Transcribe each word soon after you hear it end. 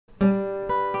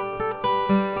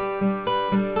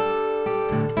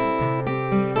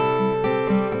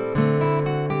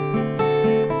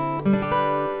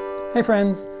Hi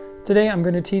friends, today I'm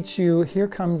going to teach you Here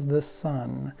Comes the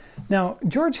Sun. Now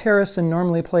George Harrison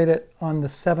normally played it on the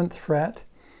 7th fret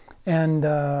and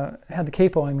had the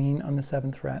capo on the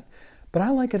 7th fret, but I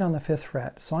like it on the 5th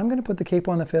fret. So I'm going to put the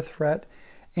capo on the 5th fret,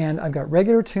 and I've got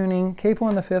regular tuning, capo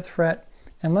on the 5th fret,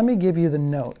 and let me give you the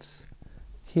notes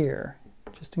here,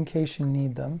 just in case you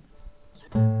need them.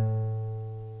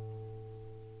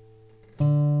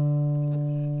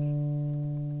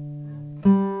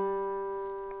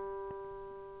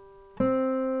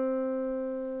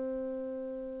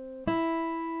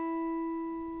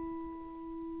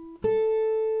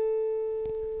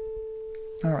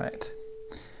 All right,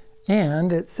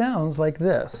 and it sounds like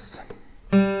this.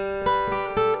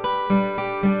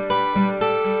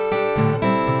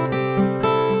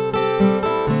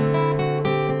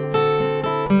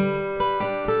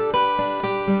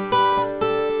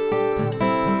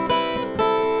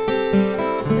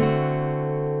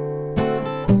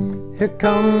 Here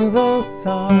comes the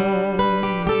sun,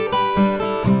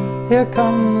 here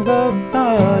comes the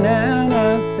sun, and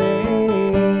I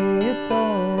say it's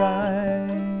alright.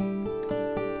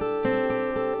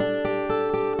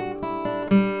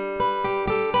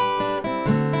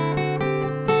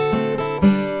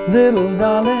 Little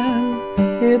darling,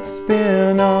 it's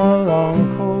been a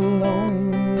long, cold,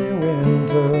 lonely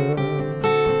winter.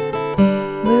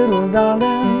 Little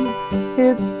darling,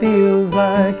 it feels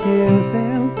like years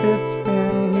since it's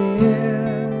been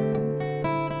here.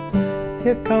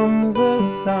 Here comes the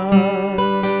sun,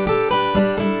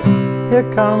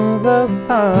 here comes the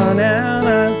sun, and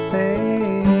I say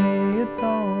it's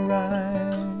alright.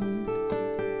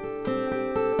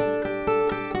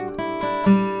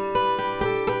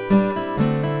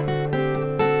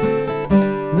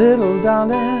 Little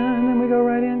darling, and we go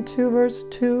right into verse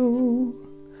 2.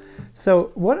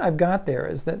 So what I've got there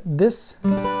is that this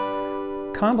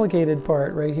complicated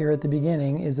part right here at the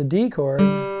beginning is a D chord,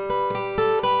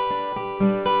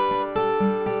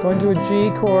 going to a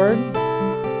G chord,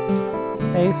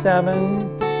 A7,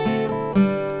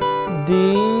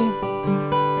 D,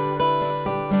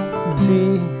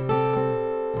 G,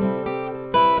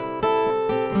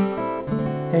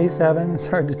 A7. It's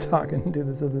hard to talk and do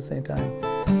this at the same time.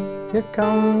 Here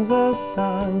comes the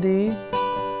sun, D,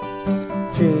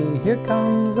 G, here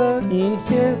comes a E,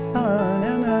 here sun,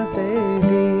 and I say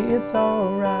D, it's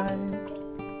alright.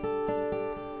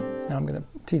 Now I'm going to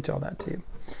teach all that to you.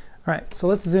 Alright, so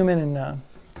let's zoom in and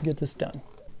get this done.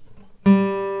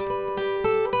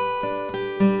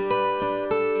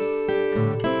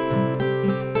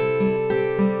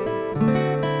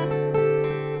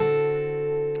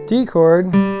 D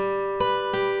chord.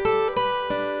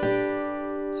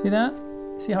 See that?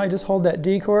 See how I just hold that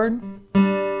D chord?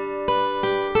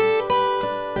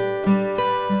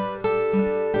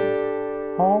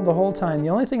 The whole time. The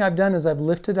only thing I've done is I've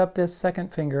lifted up this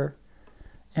second finger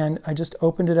and I just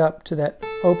opened it up to that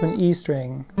open E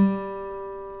string.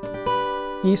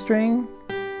 E string,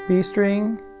 B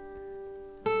string,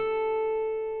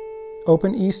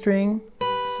 open E string,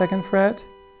 2nd fret,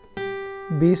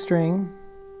 B string,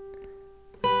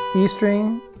 E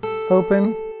string,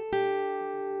 open,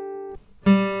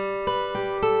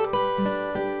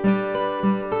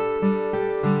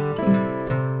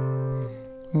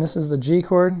 and this is the G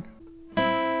chord.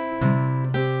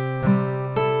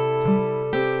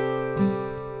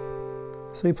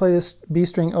 So we play this B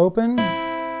string open,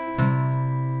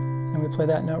 and we play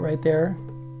that note right there.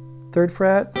 3rd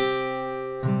fret,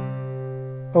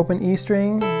 open E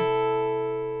string,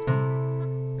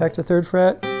 back to 3rd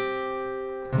fret,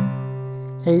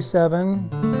 A7.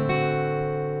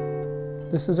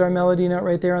 This is our melody note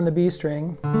right there on the B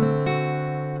string.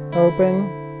 Open,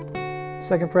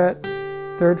 2nd fret,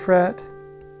 3rd fret,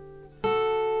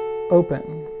 open.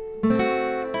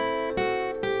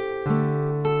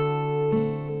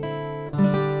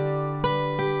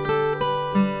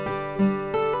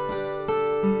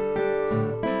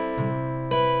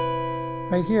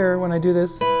 Right here, when I do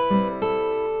this,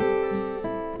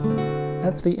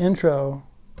 that's the intro.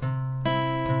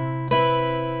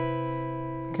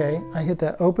 Okay, I hit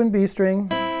that open B string,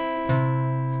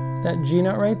 that G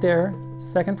note right there,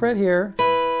 2nd fret here,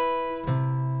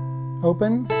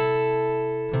 open,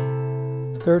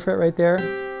 3rd fret right there,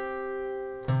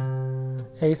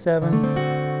 A7,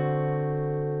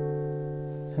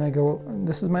 and I go,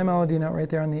 this is my melody note right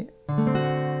there on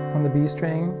the B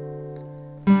string.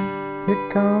 Here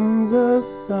comes the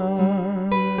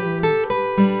sun,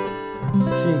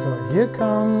 G chord, here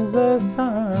comes the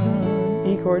sun,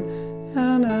 E chord,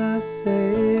 and I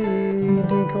say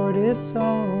D chord, it's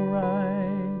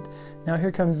alright. Now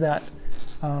here comes that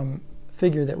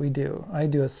figure that we do. I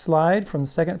do a slide from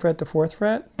 2nd fret to 4th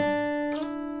fret.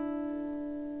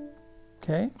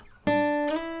 Okay.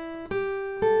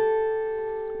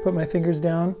 Put my fingers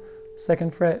down,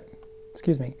 2nd fret,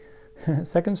 excuse me,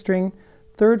 2nd string,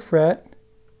 3rd fret,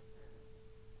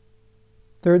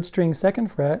 3rd string, 2nd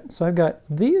fret. So I've got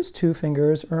these two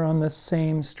fingers are on the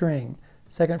same string,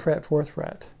 2nd fret, 4th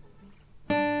fret.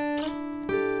 I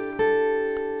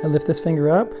lift this finger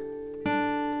up,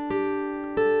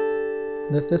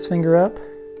 lift this finger up,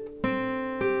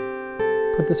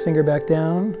 put this finger back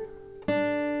down,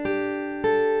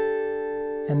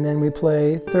 and then we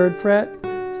play 3rd fret,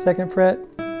 2nd fret,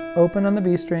 open on the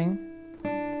B string,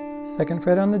 2nd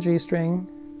fret on the G string,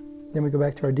 then we go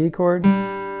back to our D chord,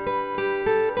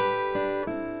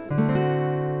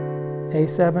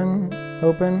 A7,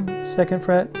 open, 2nd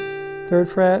fret, 3rd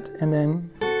fret, and then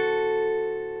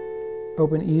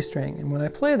open E string. And when I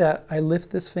play that, I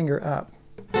lift this finger up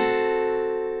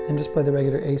and just play the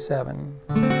regular A7.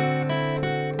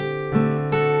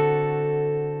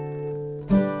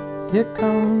 Here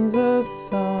comes the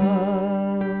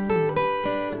sun,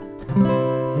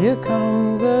 here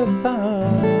comes the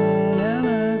sun, and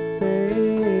I say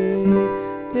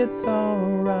it's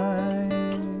alright.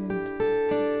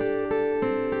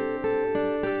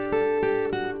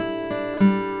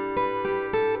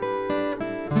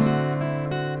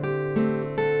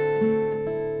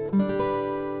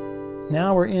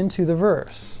 Now we're into the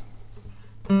verse.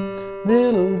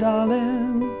 Little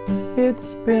darling,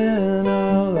 it's been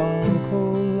a long,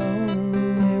 cold,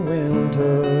 lonely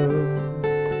winter.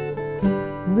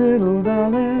 Little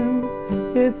darling,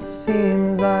 it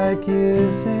seems like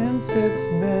years since it's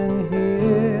been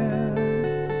here.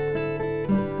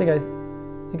 I think I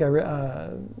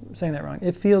sang that wrong.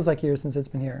 It feels like years since it's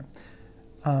been here.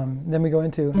 Then we go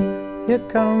into here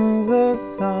comes the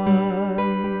sun.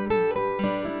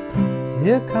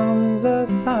 Here comes the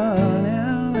sun,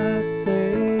 and I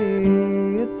say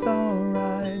it's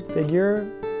alright. Figure.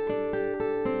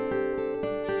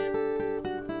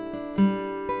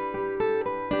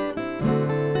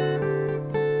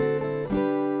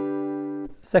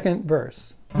 Second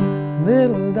verse.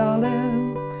 Little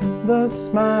darling, the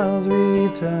smiles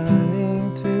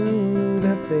returning to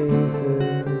their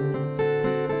faces.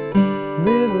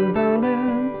 Little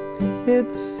darling,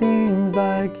 it seems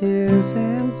like years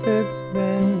since it's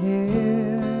been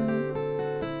here.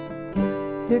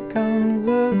 Here comes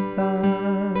the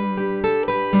sun.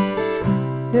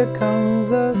 Here comes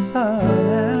the sun,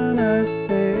 and I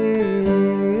say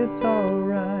it's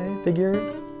alright. Figure.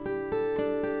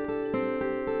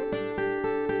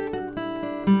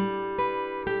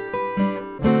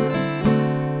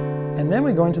 And then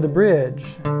we go into the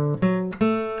bridge.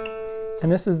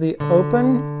 And this is the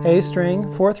open A string,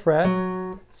 4th fret,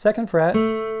 2nd fret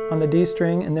on the D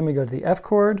string, and then we go to the F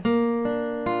chord,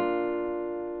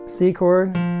 C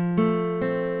chord,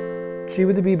 G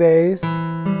with the B bass,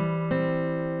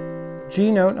 G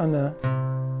note on the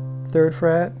 3rd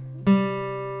fret,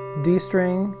 D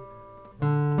string,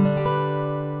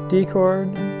 D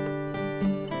chord,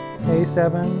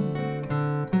 A7,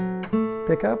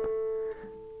 pick up,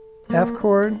 F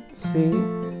chord, C,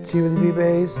 G with the B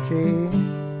bass, G.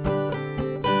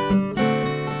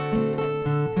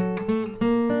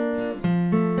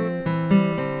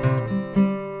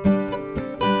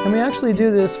 And we actually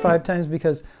do this 5 times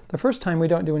because the first time we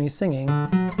don't do any singing.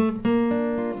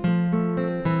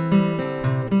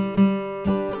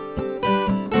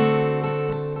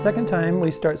 Second time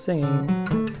we start singing.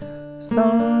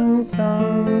 Sun,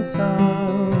 sun,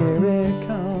 sun, here it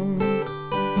comes.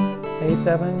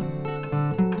 A7.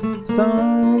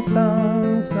 Sun,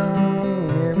 sun, sun,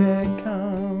 here it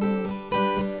comes.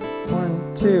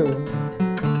 1, 2.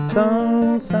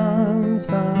 Sun, sun,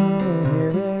 sun,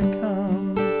 here it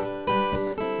comes.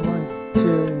 1,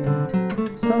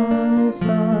 2. Sun,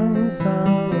 sun,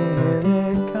 sun,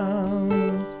 here it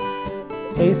comes.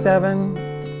 A7,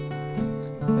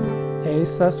 A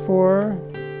sus4,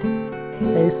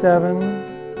 A7,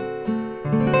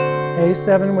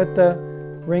 A7 with the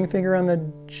ring finger on the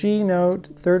G note,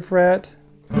 3rd fret.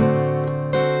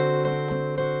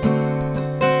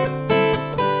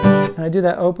 And I do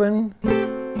that open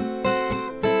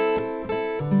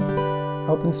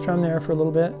strum there for a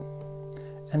little bit.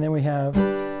 And then we have,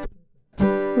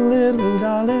 little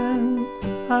darling,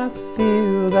 I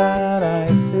feel that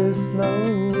ice is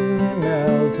slowly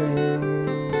melting.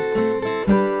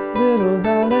 Little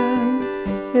darling,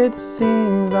 it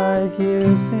seems like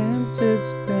years since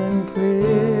it's been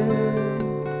clear.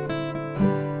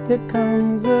 Here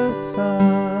comes the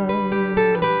sun.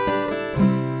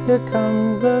 Here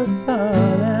comes the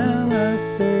sun, and I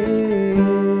say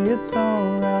it's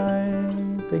alright.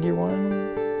 Figure 1.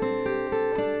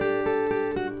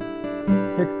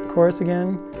 Here, chorus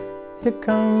again. Here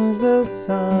comes the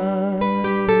sun.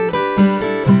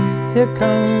 Here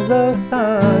comes the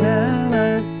sun, and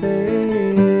I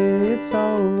say it's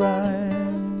alright.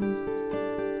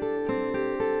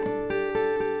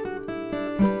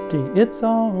 D, it's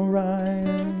alright.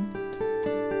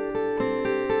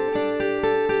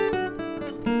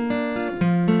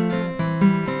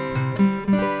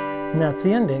 And that's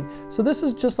the ending. So this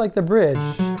is just like the bridge.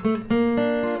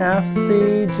 Half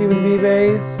C, G with B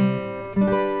bass,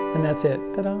 and that's it.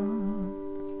 Ta-da!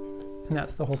 And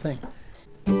that's the whole thing.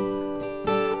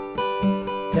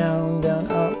 Down, down,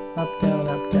 up, down,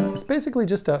 up, down. It's basically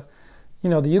just a, you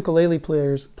know, the ukulele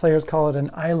players call it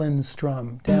an island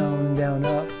strum. Down, down,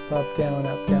 up, down,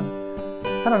 up, down.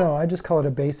 I don't know, I just call it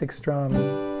a basic strum.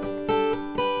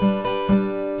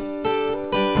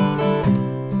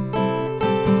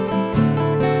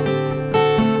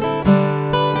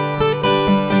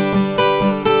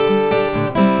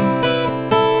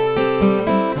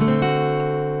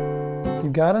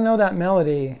 You've got to know that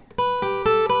melody.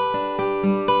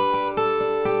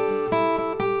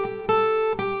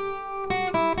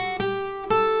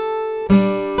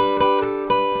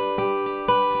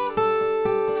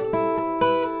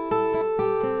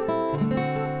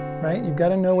 Right? You've got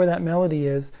to know where that melody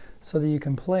is so that you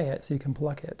can play it, so you can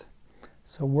pluck it.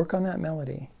 So work on that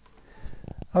melody.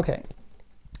 Okay.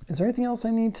 Is there anything else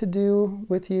I need to do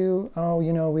with you? Oh,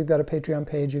 you know, we've got a Patreon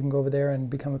page. You can go over there and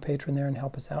become a patron there and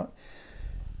help us out.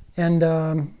 And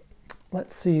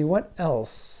let's see, what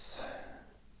else?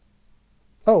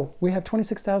 Oh, we have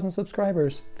 26,000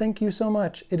 subscribers. Thank you so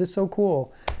much. It is so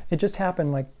cool. It just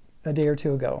happened like a day or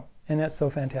two ago, and that's so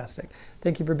fantastic.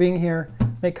 Thank you for being here.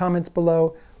 Make comments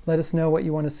below. Let us know what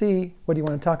you want to see, what you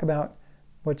want to talk about,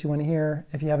 what you want to hear.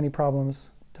 If you have any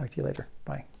problems, talk to you later.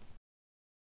 Bye.